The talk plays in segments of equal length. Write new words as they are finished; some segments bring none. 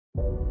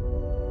They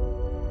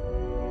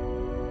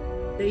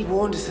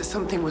warned us that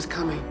something was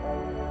coming.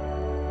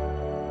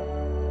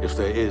 If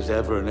there is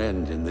ever an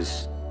end in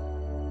this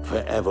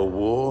forever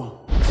war,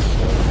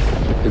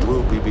 it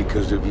will be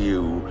because of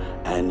you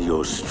and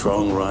your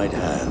strong right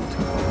hand.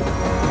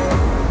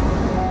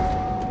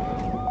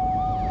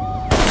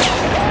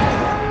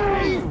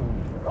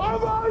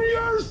 I'm on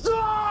your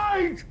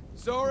side!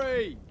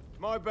 Sorry,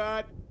 my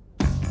bad.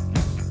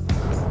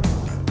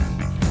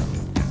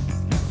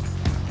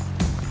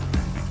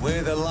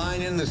 We're the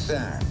line in the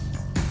sand.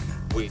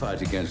 We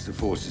fight against the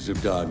forces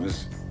of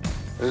darkness.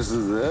 This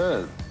is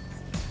it.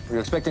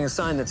 You're expecting a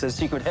sign that says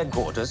secret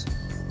headquarters?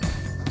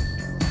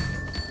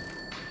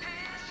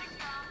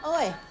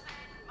 Oi,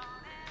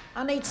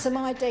 I need some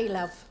ID,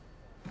 love.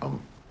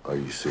 Are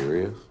you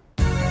serious?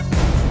 You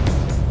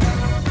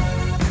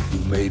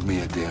made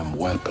me a damn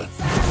weapon.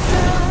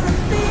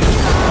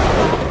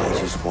 I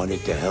just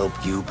wanted to help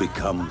you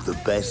become the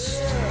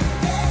best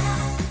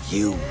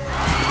you.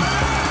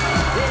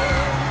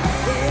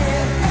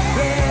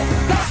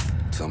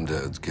 Some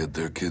dads get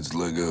their kids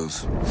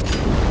Legos.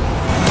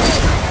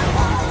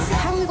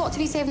 Haven't we got to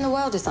be saving the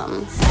world or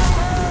something?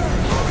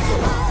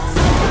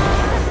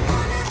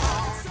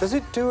 Does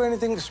it do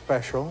anything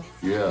special?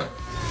 Yeah.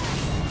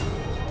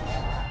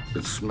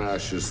 It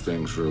smashes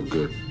things real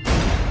good.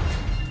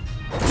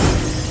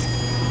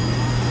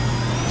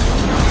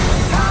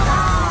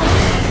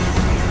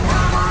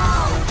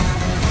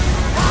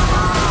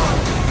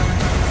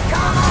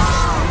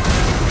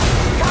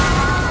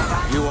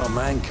 You are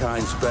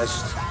mankind's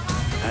best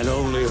and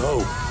only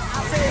hope.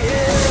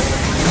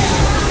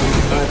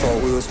 I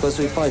thought we were supposed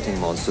to be fighting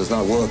monsters,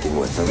 not working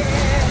with them.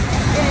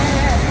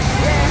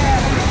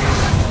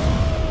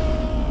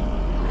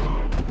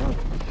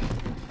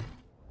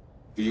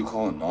 Who you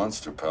calling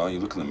monster, pal? You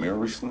look in the mirror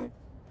recently?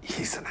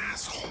 He's an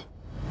asshole.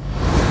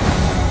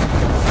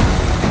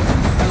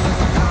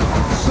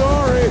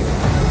 Sorry!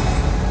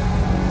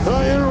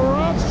 I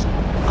interrupt!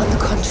 On the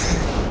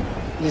contrary,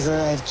 you've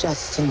arrived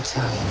just in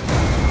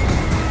time.